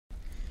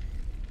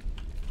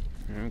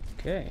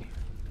Okay.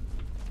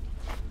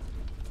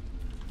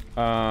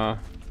 I'm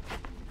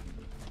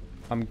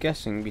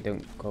guessing we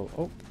don't go.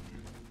 Oh.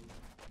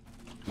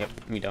 Yep,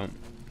 we don't.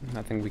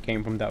 I think we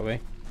came from that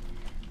way.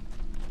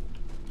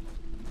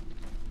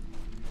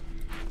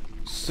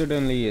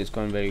 Suddenly it's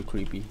gone very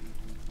creepy.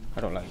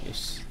 I don't like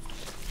this.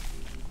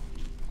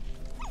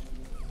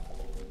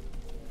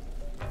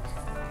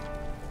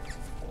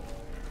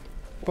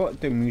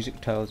 But the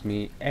music tells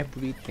me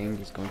everything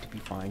is going to be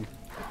fine.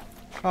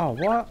 Oh,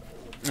 what?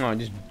 Oh, he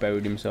just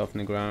buried himself in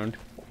the ground.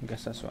 I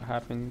guess that's what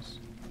happens.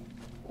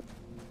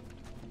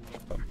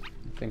 I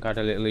think I had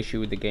a little issue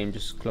with the game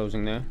just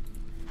closing there.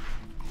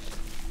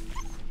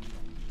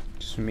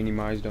 Just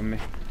minimized on me.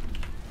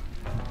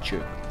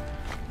 Jerk.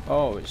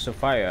 Oh, it's a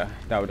fire.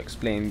 That would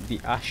explain the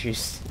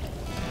ashes.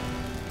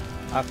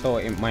 I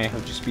thought it might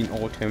have just been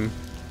autumn,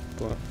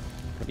 but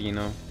what do you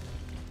know?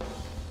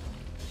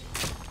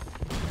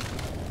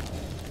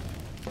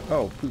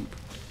 Oh, poop.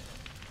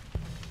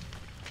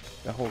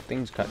 The whole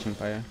thing's catching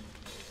fire.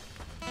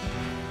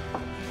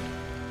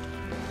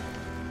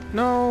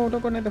 No,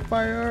 don't go near the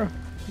fire,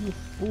 you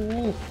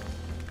fool.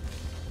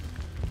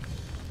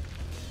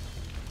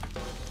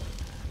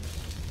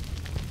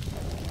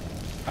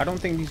 I don't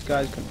think these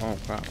guys can. Oh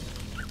crap.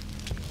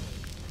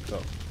 Go.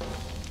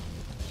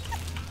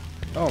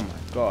 Oh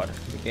my god.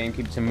 The game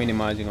keeps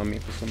minimizing on me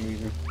for some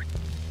reason.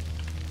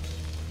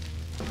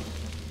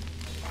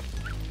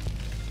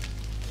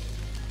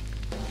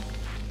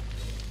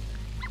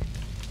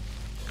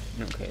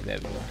 Okay, there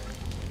we go.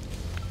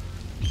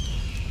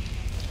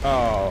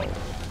 Oh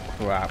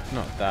crap,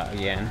 not that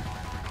again.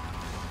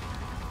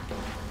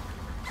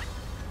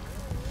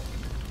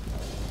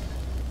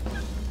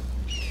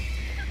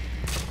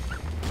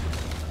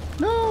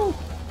 No!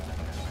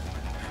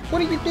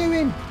 What are you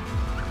doing?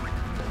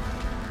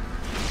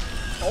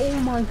 Oh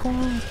my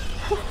god.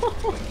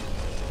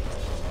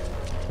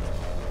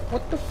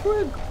 What the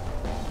frig?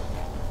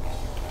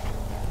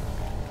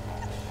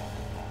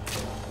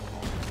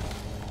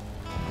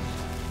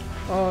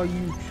 Oh,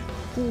 you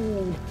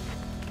fool.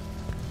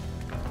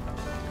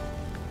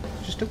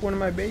 Just took one of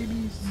my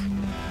babies.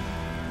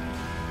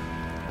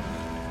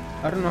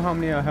 I don't know how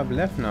many I have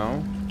left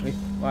now. If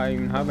I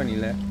even have any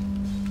left.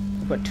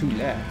 I've got 2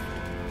 left.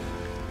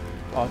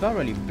 Oh, that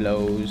really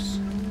blows.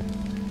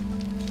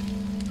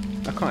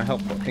 I can't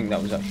help but think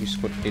that was actually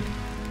scripted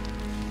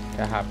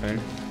to happen.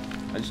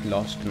 I just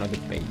lost another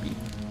baby.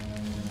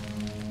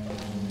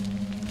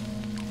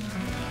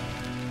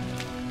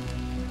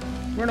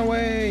 Run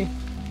away!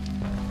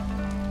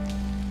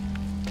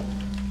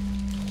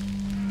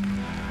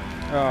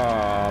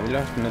 Oh, we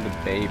lost another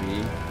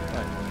baby.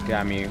 God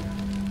damn you.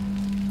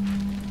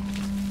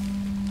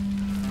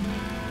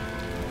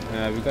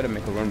 We gotta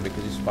make a run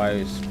because this fire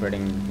is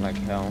spreading like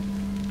hell.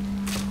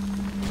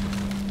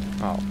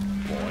 Oh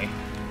boy.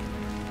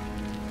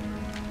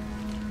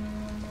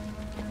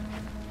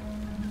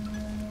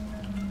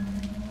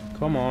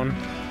 Come on.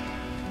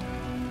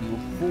 You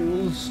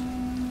fools.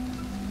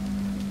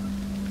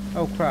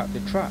 Oh crap,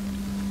 they're trapped.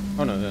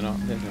 Oh no, they're not.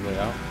 There's no way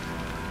out.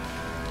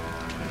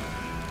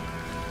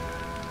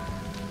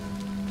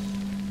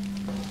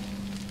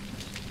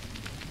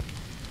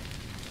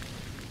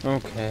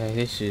 Okay,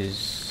 this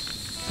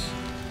is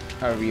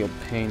a real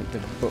pain in the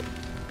butt.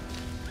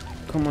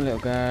 Come on, little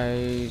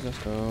guys, let's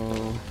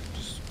go.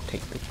 Just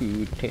take the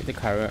food, take the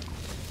carrot.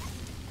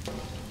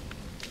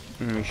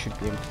 And we should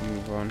be able to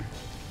move on.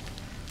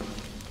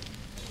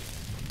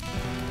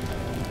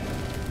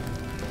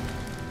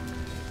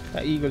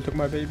 That eagle took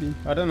my baby.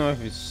 I don't know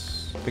if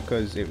it's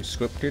because it was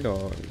scripted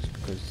or it's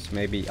because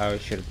maybe I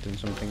should have done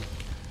something.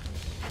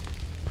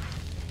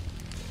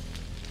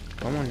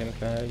 Come on, little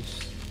guys.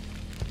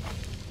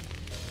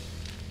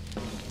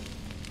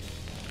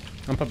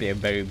 I'm probably a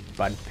very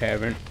bad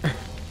parent.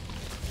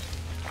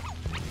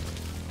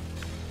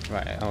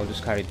 Right, I'll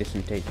just carry this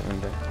and take it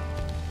under.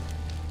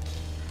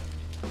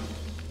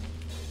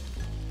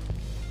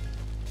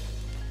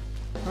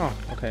 Oh,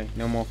 okay,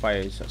 no more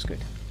fires, that's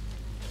good.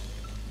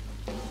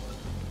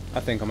 I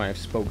think I might have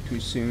spoke too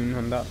soon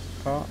on that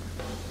part.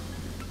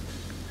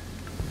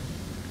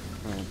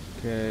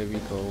 Okay, we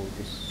go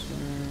this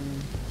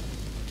one.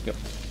 Yep.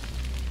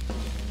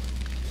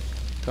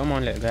 Come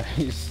on, little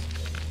guys.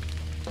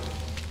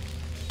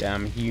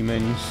 Damn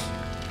humans.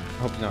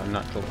 I hope it's not a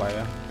natural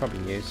fire.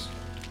 Probably is.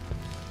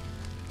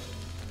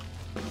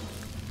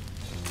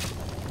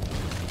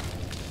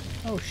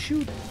 Oh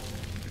shoot.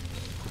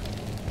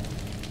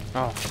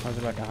 Oh, I was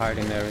about to hide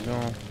in there as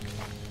well.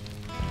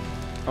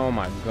 Oh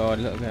my god,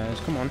 little guys,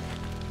 come on.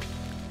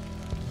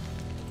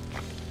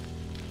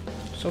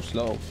 So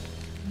slow.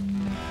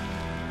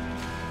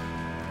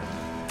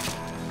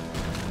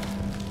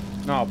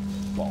 Oh,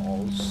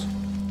 balls.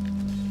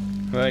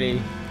 Ready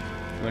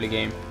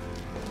game.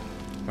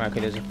 Right,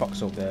 okay, there's a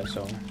fox over there,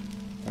 so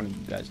one of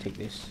you guys take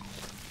this.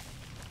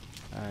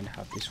 And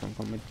have this one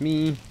come with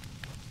me.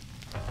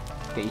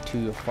 Get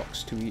you 2 a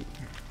fox to eat.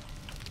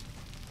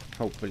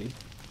 Hopefully.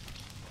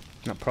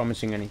 Not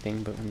promising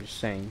anything, but I'm just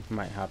saying it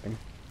might happen.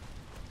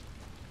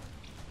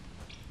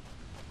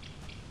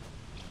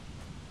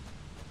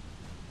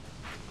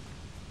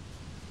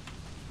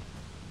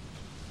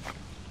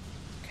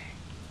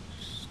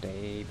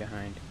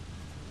 behind.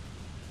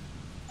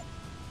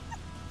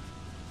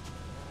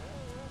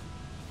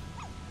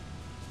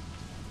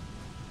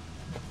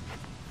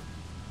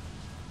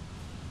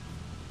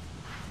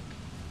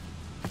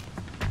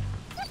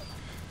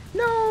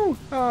 No!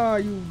 Oh,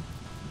 you...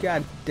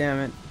 God damn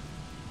it.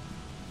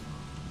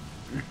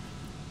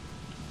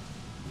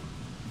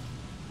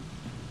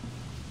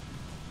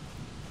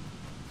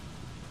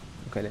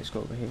 Okay, let's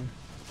go over here.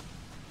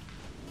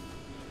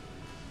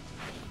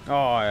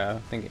 Oh, yeah, I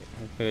think it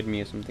heard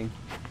me or something.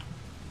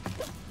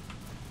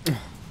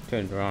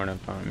 Turned around and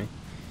found me.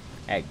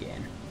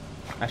 Again.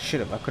 I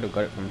could have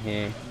got it from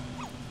here.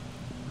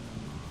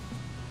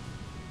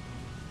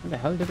 Where the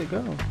hell did it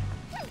go?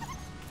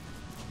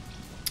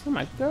 Oh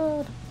my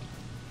god.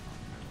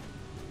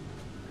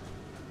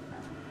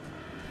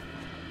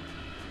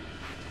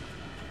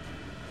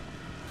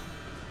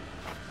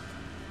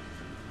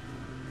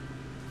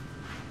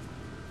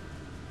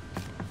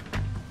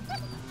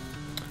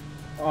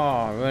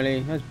 Oh, really?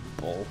 That's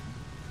bull.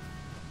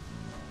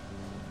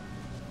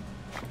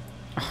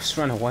 Oh, it's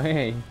run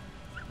away.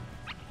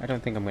 I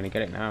don't think I'm gonna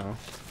get it now.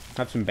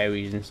 Have some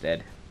berries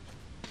instead.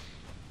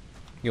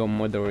 Your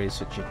mother is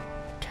such a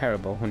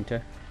terrible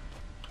hunter.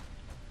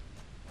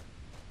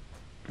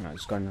 Oh,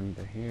 it's gone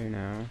under here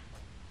now.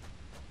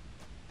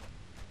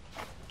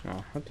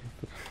 Oh, how do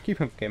I keep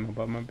on forgetting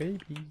about my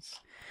babies?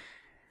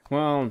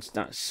 Well,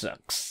 that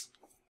sucks.